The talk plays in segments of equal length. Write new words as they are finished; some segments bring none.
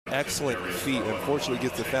Excellent feet. Unfortunately,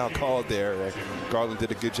 gets the foul called there. Garland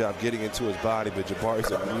did a good job getting into his body, but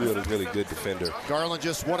Jabari's a really, really good defender. Garland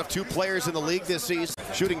just one of 2 players in the league this season,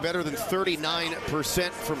 shooting better than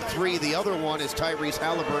 39% from 3. The other one is Tyrese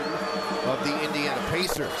Halliburton of the Indiana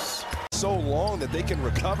Pacers. So long that they can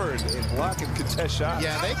recover and block and contest shots.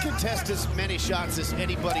 Yeah, they contest as many shots as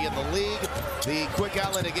anybody in the league. The quick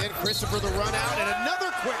outlet again, Christopher the run out, and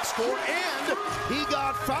another quick score, and he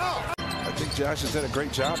got fouled. I think Josh has done a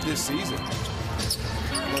great job this season.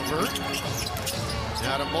 Levert.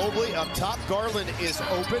 Now to Mobley, up top, Garland is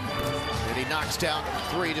open, and he knocks down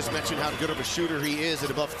 3. Just mentioned how good of a shooter he is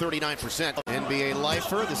at above 39%. NBA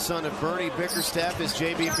lifer, the son of Bernie Bickerstaff, is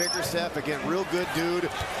JB Bickerstaff. Again, real good dude.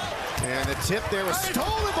 And the tip there was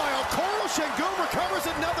stolen by Okoro. Şengün recovers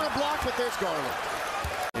another block, but there's Garland.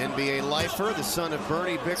 NBA lifer, the son of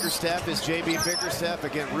Bernie Bickerstaff, is JB Bickerstaff.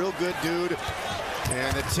 Again, real good dude.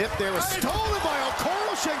 And the tip there was stolen by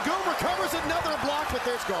Okoro. Şengün recovers another block, but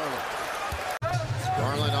there's Garland.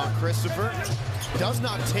 Garland on Christopher. Does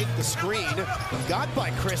not take the screen. Got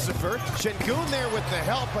by Christopher. Şengün there with the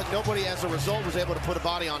help, but nobody as a result was able to put a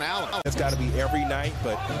body on Allen. It's got to be every night,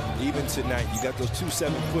 but even tonight, you got those 2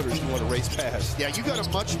 7-footers you want to race past. Yeah, you got a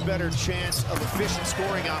much better chance of efficient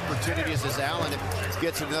scoring opportunities as Allen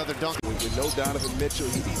gets another dunk. When you know Donovan Mitchell,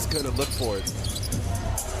 he's going to look for it.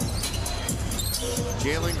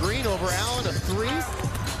 Jalen Green over Allen, a 3.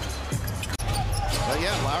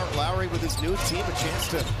 Yeah, Lowry with his new team, a chance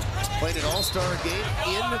to play an all-star game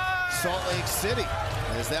in Salt Lake City.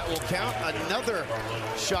 As that will count, another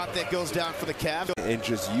shot that goes down for the Cavs. And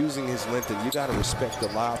just using his length, and you got to respect the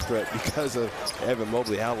lob threat because of Evan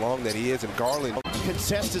Mobley, how long that he is, and Garland.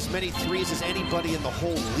 Contest as many 3s as anybody in the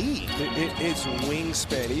whole league. It's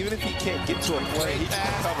wingspan. Even if he can't get to a play, he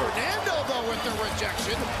can cover. Fernando, though, with the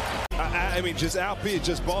rejection. I mean, just albeit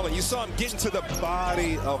just balling. You saw him getting to the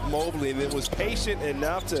body of Mobley, and it was patient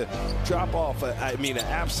enough to drop off, an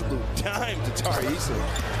absolute dime to Darius.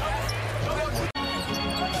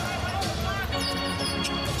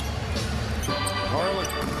 Garland.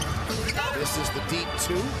 This is the deep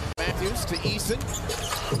 2. Matthews to Eason.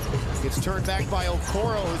 Gets turned back by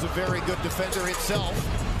Okoro, who's a very good defender himself.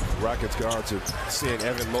 Rockets guards are seeing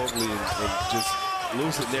Evan Mobley and just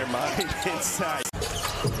losing their mind inside.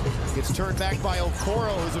 Gets turned back by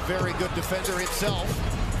Okoro, who's a very good defender himself.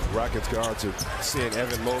 Rockets guards are seeing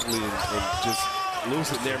Evan Mobley and just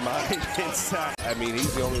losing their mind inside. I mean,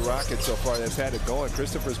 he's the only Rocket so far that's had it going.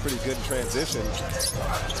 Christopher's pretty good in transition.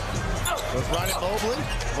 Goes right at Mobley.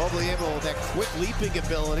 Mobley able with that quick leaping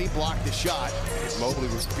ability, blocked the shot. Mobley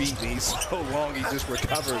was beaten. He's so long, he just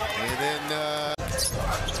recovered. And then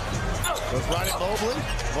goes right at Mobley.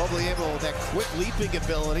 Mobley able with that quick leaping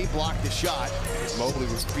ability, blocked the shot. Mobley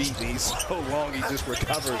was beaten. He's so long, he just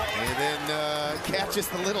recovered. And then catches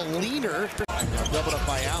the little leaner. Doubled up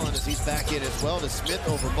by Allen as he's back in as well to Smith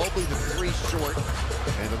over Mobley, the 3 short.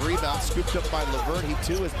 And the rebound scooped up by Levert. He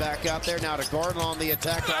too is back out there. Now to Garland on the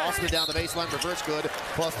attack. To Austin down the baseline. Reverse good.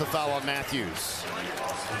 Plus the foul on Matthews.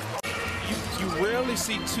 You rarely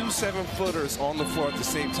see 2 7-footers on the floor at the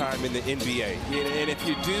same time in the NBA. And if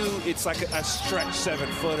you do, it's like a stretch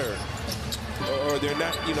 7-footer. Or they're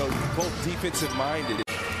not, both defensive minded.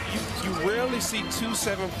 You rarely see 2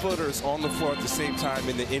 7-footers on the floor at the same time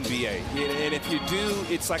in the NBA. And if you do,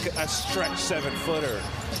 it's like a stretch 7-footer.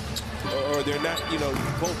 Or they're not,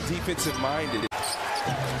 both defensive minded.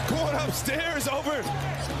 Going upstairs over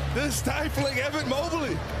the stifling Evan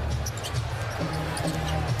Mobley.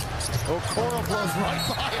 Okoro blows right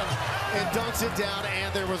by him and dunks it down,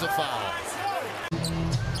 and there was a foul.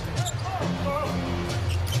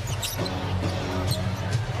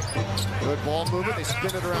 Good ball movement. They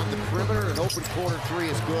spin it around the perimeter. An open corner 3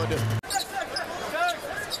 is good.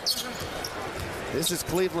 This is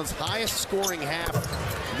Cleveland's highest scoring half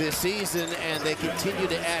this season, and they continue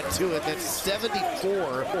to add to it. That's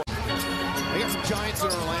 74. They got some giants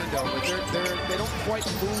in Orlando, but they don't quite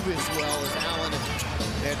move as well as Allen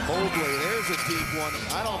and Mobley. There's a deep one.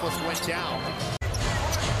 That almost went down.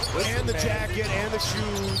 And the jacket and the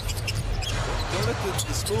shoes. Don't let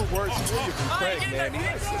the smooth words fool you from Craig, man. He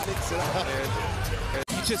has to mix it up, man.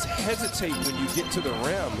 You just hesitate when you get to the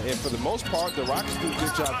rim, and for the most part, the Rockets do a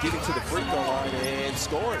good job getting to the free throw line and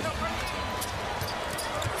scoring.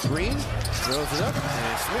 Green throws it up,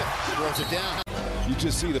 and Smith throws it down. You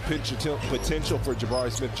just see the potential for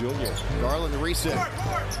Jabari Smith Jr. Garland to reset.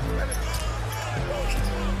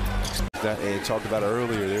 That and talked about it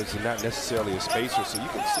earlier, there's not necessarily a spacer, so you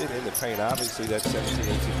can sit in the paint. Obviously, that 17,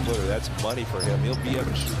 18-footer, that's money for him. He'll be able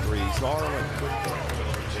to shoot threes. Garland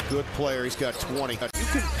Good player. He's got 20. You can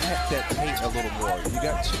pack that paint a little more. You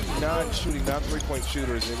got two non-shooting, non-three-point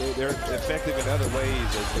shooters, and they're effective in other ways.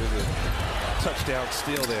 There's a touchdown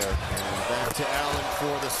steal there. And back to Allen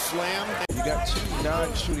for the slam. You got two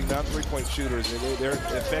non-shooting, non-three-point shooters, and they're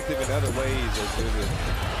effective in other ways. There's a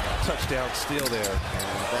touchdown steal there.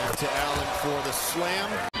 And back to Allen for the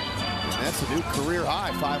slam. And that's a new career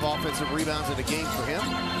high. 5 offensive rebounds in a game for him.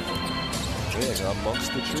 Yeah,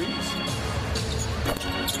 amongst the trees.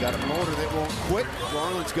 He's got a motor that won't quit.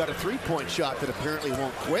 Garland's got a three-point shot that apparently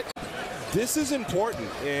won't quit. This is important,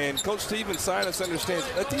 and Coach Steven Silas understands.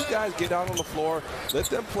 Let these guys get out on the floor, let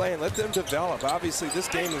them play, and let them develop. Obviously, this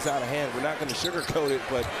game is out of hand. We're not going to sugarcoat it,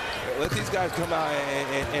 but let these guys come out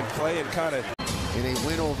and play and kind of. In a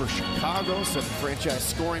win over Chicago, set the franchise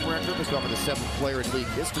scoring record, becoming the 7th player in league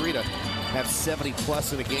history to have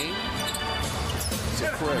 70-plus in a game. So,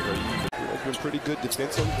 Craig, you've been pretty good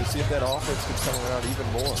defensively. To see if that offense can come around even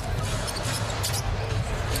more.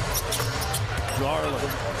 Garland,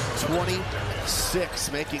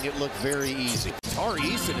 26, making it look very easy. Tari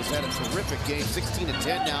Eason has had a terrific game,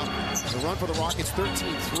 16-10 now. The run for the Rockets,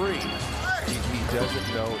 13-3. He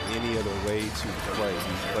doesn't know any other way to play.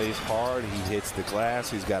 He plays hard, he hits the glass,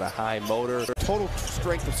 he's got a high motor. Total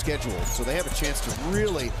strength of schedule, so they have a chance to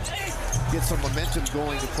really get some momentum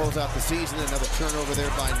going to close out the season. Another turnover there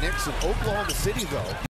by Nixon. Oklahoma City, though,